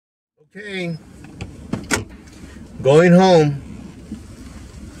Okay, going home.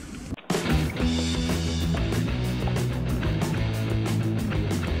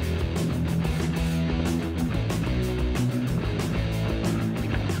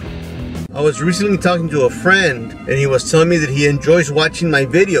 I was recently talking to a friend and he was telling me that he enjoys watching my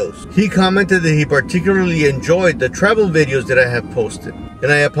videos. He commented that he particularly enjoyed the travel videos that I have posted.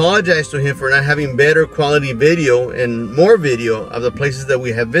 And I apologized to him for not having better quality video and more video of the places that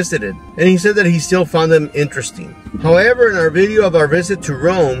we have visited. And he said that he still found them interesting. However, in our video of our visit to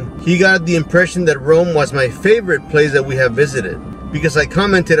Rome, he got the impression that Rome was my favorite place that we have visited, because I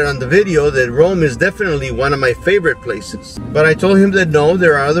commented on the video that Rome is definitely one of my favorite places. But I told him that no,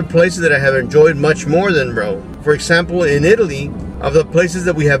 there are other places that I have enjoyed much more than Rome. For example, in Italy, of the places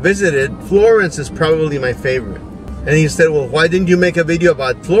that we have visited, Florence is probably my favorite. And he said, well, why didn't you make a video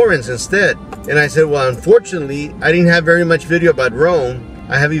about Florence instead? And I said, well, unfortunately, I didn't have very much video about Rome.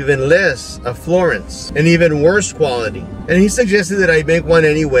 I have even less of Florence, and even worse quality. And he suggested that I make one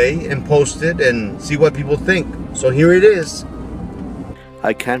anyway and post it and see what people think. So here it is.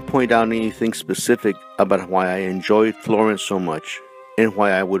 I can't point out anything specific about why I enjoyed Florence so much and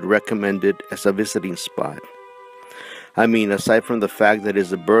why I would recommend it as a visiting spot. I mean, aside from the fact that it is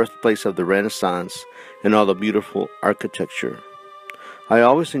the birthplace of the Renaissance and all the beautiful architecture. I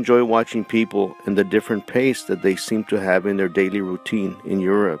always enjoy watching people and the different pace that they seem to have in their daily routine in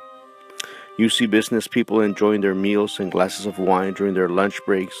Europe. You see business people enjoying their meals and glasses of wine during their lunch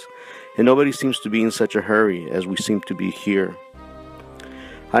breaks, and nobody seems to be in such a hurry as we seem to be here.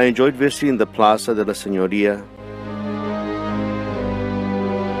 I enjoyed visiting the Plaza de la Signoria,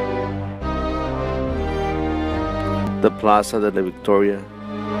 the Plaza de la Victoria,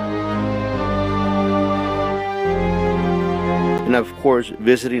 and of course,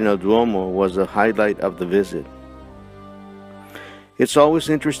 visiting El Duomo was the highlight of the visit. It's always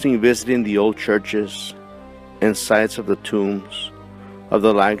interesting visiting the old churches and sites of the tombs of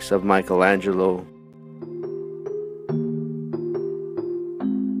the likes of Michelangelo,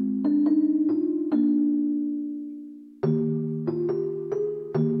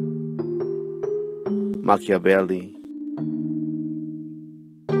 Machiavelli,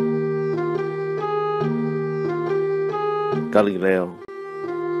 Galileo.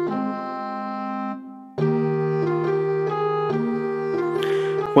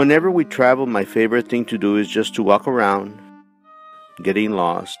 Whenever we travel, my favorite thing to do is just to walk around, getting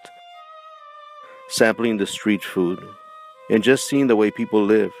lost, sampling the street food, and just seeing the way people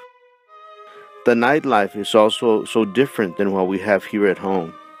live. The nightlife is also so different than what we have here at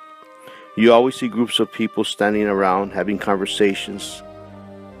home. You always see groups of people standing around having conversations.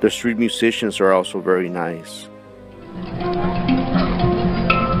 The street musicians are also very nice.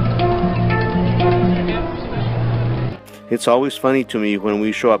 It's always funny to me when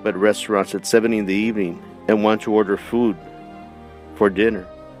we show up at restaurants at 7 in the evening and want to order food for dinner.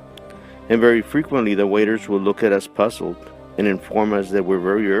 And very frequently the waiters will look at us puzzled and inform us that we're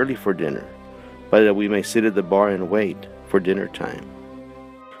very early for dinner, but that we may sit at the bar and wait for dinner time.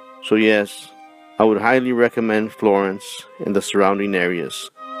 So yes, I would highly recommend Florence and the surrounding areas.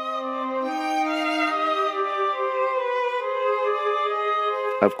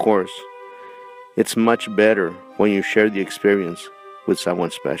 Of course, it's much better when you share the experience with someone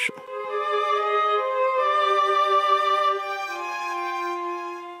special.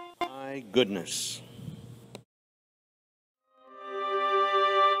 My goodness.